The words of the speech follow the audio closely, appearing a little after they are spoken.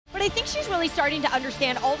But I think she's really starting to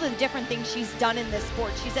understand all the different things she's done in this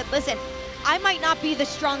sport. She said, listen, I might not be the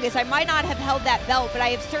strongest, I might not have held that belt, but I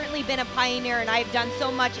have certainly been a pioneer and I have done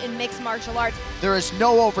so much in mixed martial arts. There is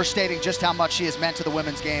no overstating just how much she has meant to the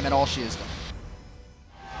women's game and all she has done.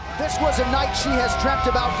 This was a night she has dreamt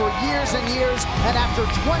about for years and years, and after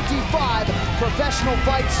 25 professional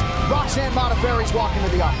fights, Roxanne Modafferi is walking to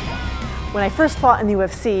the octagon. When I first fought in the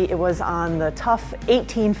UFC, it was on the TUF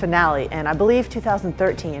 18 finale, and I believe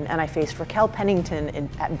 2013, and I faced Raquel Pennington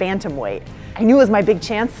at bantamweight. I knew it was my big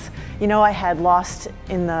chance. You know, I had lost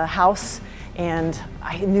in the house, and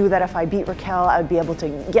I knew that if I beat Raquel, I would be able to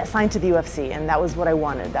get signed to the UFC, and that was what I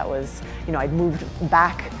wanted. That was, you know, I'd moved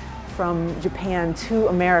back from Japan to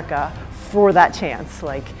America for that chance.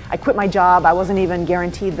 Like, I quit my job, I wasn't even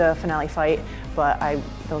guaranteed the finale fight, but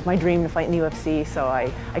that was my dream to fight in the UFC, so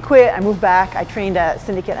I quit, I moved back, I trained at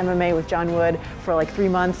Syndicate MMA with John Wood for like 3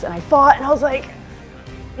 months, and I fought, and I was like,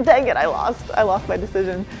 dang it, I lost my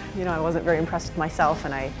decision. You know, I wasn't very impressed with myself,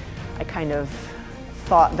 and I kind of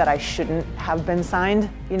thought that I shouldn't have been signed.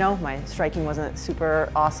 You know, my striking wasn't super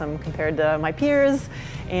awesome compared to my peers,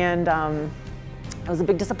 and it was a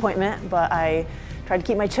big disappointment, but I tried to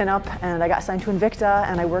keep my chin up, and I got signed to Invicta,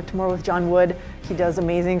 and I worked more with John Wood. He does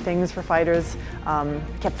amazing things for fighters.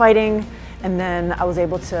 Kept fighting, and then I was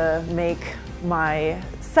able to make my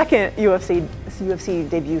second UFC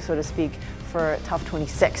debut, so to speak, for TUF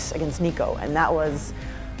 26 against Nico, and that was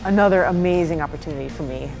another amazing opportunity for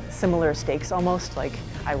me. Similar stakes almost, like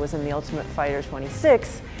I was in the Ultimate Fighter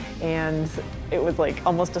 26, and it was like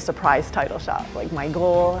almost a surprise title shot. Like my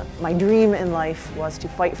goal, my dream in life was to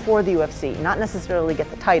fight for the UFC, not necessarily get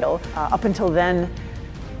the title. Up until then,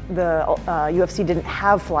 the UFC didn't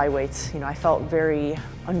have flyweights. You know, I felt very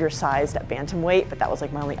undersized at bantamweight, but that was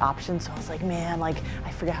like my only option. So I was like, man, like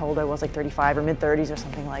I forget how old I was, like 35 or mid-30s or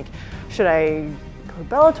something. Like, should I go to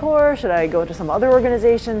Bellator? Should I go to some other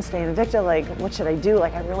organization, stay in Invicta? Like, what should I do?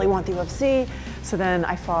 Like, I really want the UFC. So then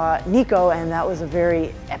I fought Nico, and that was a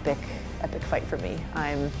very epic fight for me.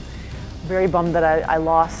 I'm very bummed that I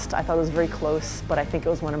lost. I thought it was very close, but I think it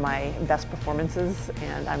was one of my best performances,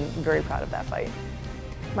 and I'm very proud of that fight.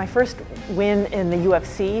 My first win in the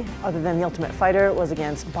UFC, other than the Ultimate Fighter, was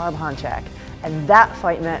against Barb Honchak, and that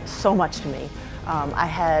fight meant so much to me. I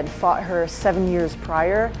had fought her 7 years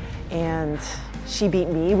prior, and she beat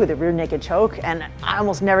me with a rear naked choke, and I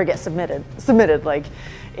almost never get submitted. Like,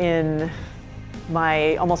 in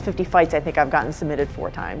my almost 50 fights, I think I've gotten submitted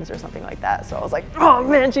 4 times or something like that. So I was like, oh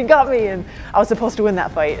man, she got me, and I was supposed to win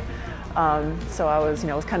that fight. So I was, you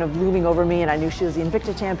know, it was kind of looming over me, and I knew she was the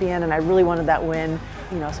Invicta champion, and I really wanted that win.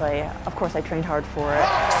 You know, so of course I trained hard for it.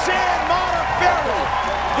 Roxanne Modafferi,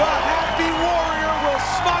 the happy warrior, will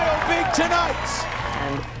smile big tonight.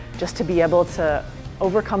 And just to be able to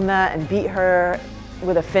overcome that and beat her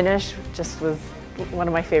with a finish just was one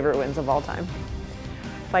of my favorite wins of all time.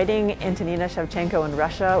 Fighting Antonina Shevchenko in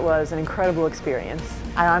Russia was an incredible experience.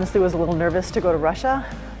 I honestly was a little nervous to go to Russia.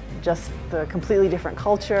 Just the completely different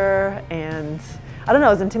culture, and I don't know,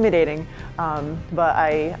 it was intimidating. But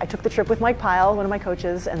I took the trip with Mike Pyle, one of my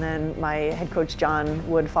coaches, and then my head coach John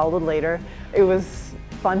Wood followed later. It was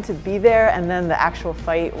fun to be there, and then the actual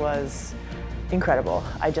fight was incredible.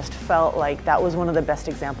 I just felt like that was one of the best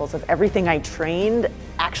examples of everything I trained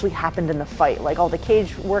actually happened in the fight. Like all the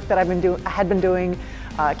cage work that I had been doing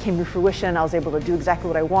came to fruition. I was able to do exactly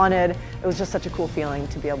what I wanted. It was just such a cool feeling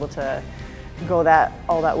to be able to go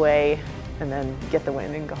all that way and then get the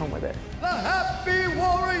win and go home with it. The Happy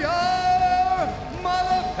Warrior,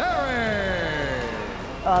 Modafferi!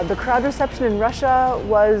 The crowd reception in Russia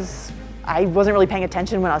was, I wasn't really paying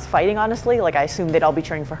attention when I was fighting, honestly. Like, I assumed they'd all be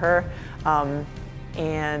cheering for her.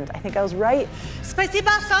 And I think I was right.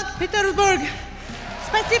 Спасибо, St. Petersburg!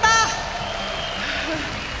 Спасибо!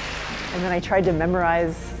 And then I tried to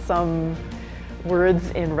memorize some words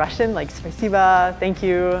in Russian, like spasiba, thank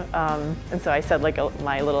you. And so I said like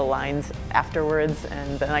my little lines afterwards,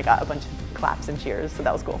 and then I got a bunch of claps and cheers, so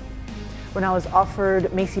that was cool. When I was offered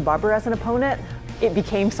Maycee Barber as an opponent, it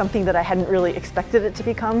became something that I hadn't really expected it to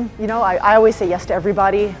become. You know, I always say yes to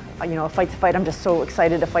everybody. You know, a fight's a fight. I'm just so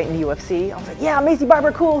excited to fight in the UFC. I was like, yeah, Maycee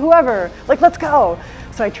Barber, cool, whoever. Like, let's go.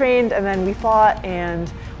 So I trained, and then we fought,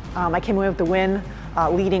 and I came away with the win.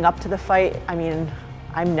 Leading up to the fight, I mean,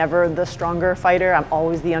 I'm never the stronger fighter. I'm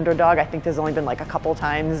always the underdog. I think there's only been like a couple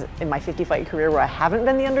times in my 50-fight career where I haven't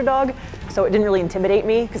been the underdog. So it didn't really intimidate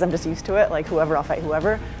me because I'm just used to it. Like, whoever, I'll fight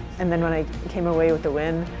whoever. And then when I came away with the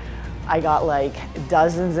win, I got like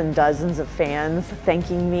dozens and dozens of fans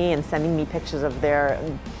thanking me and sending me pictures of their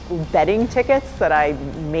betting tickets that I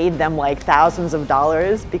made them like thousands of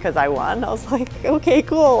dollars because I won. I was like, okay,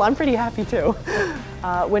 cool, I'm pretty happy too.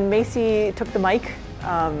 When Macy took the mic,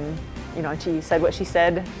 you know, she said what she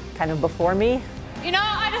said kind of before me. You know,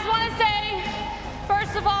 I just want to say,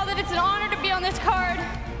 first of all, that it's an honor to be on this card.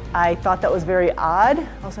 I thought that was very odd.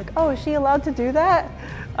 I was like, oh, is she allowed to do that?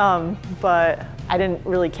 But I didn't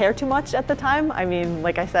really care too much at the time. I mean,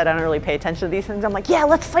 like I said, I don't really pay attention to these things. I'm like, yeah,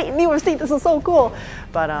 let's fight in the UFC, this is so cool.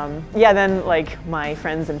 But yeah, then like my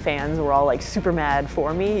friends and fans were all like super mad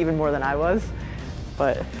for me, even more than I was,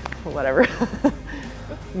 but whatever.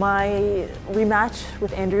 My rematch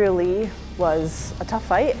with Andrea Lee was a tough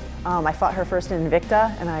fight. I fought her first in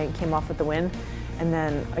Invicta and I came off with the win. And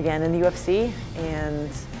then again in the UFC, and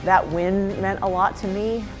that win meant a lot to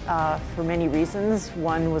me for many reasons.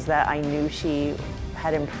 One was that I knew she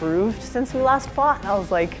had improved since we last fought. And I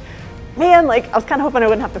was like, man, like I was kind of hoping I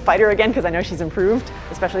wouldn't have to fight her again because I know she's improved,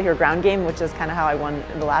 especially her ground game, which is kind of how I won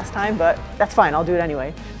the last time, but that's fine, I'll do it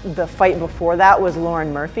anyway. The fight before that was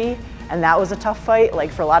Lauren Murphy. And that was a tough fight,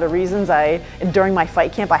 like for a lot of reasons. During my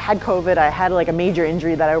fight camp, I had COVID, I had like a major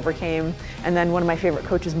injury that I overcame, and then one of my favorite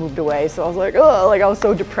coaches moved away. So I was like, oh, like I was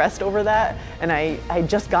so depressed over that. And I had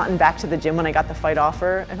just gotten back to the gym when I got the fight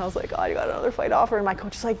offer, and I was like, oh, you got another fight offer? And my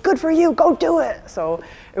coach was like, good for you, go do it. So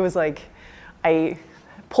it was like, I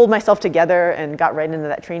pulled myself together and got right into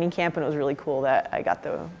that training camp, and it was really cool that I got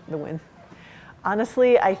the win.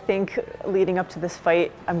 Honestly, I think leading up to this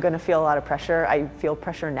fight, I'm gonna feel a lot of pressure. I feel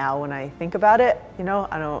pressure now when I think about it. You know,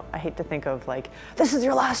 I hate to think of like, this is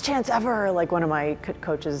your last chance ever. Like one of my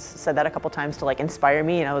coaches said that a couple times to like inspire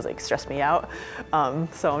me, and I was like, stressed me out.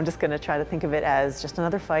 So I'm just gonna try to think of it as just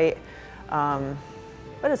another fight.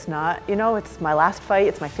 But it's not, you know, it's my last fight,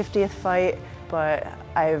 it's my 50th fight, but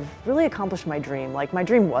I've really accomplished my dream. Like my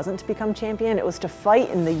dream wasn't to become champion, it was to fight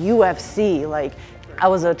in the UFC. Like, I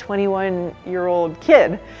was a 21-year-old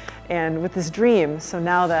kid and with this dream. So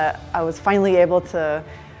now that I was finally able to,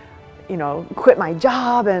 you know, quit my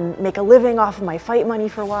job and make a living off of my fight money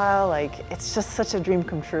for a while, like it's just such a dream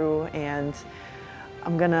come true. And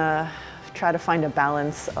I'm gonna try to find a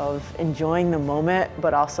balance of enjoying the moment,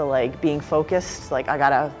 but also like being focused. Like I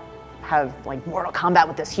gotta have like Mortal Kombat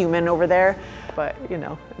with this human over there. But you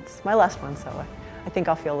know, it's my last one, so I think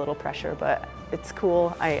I'll feel a little pressure, but it's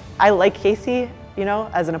cool. I like Casey, you know,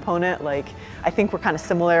 as an opponent. Like, I think we're kind of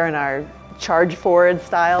similar in our charge forward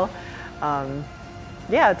style.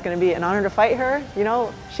 Yeah, it's gonna be an honor to fight her. You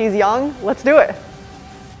know, she's young, let's do it.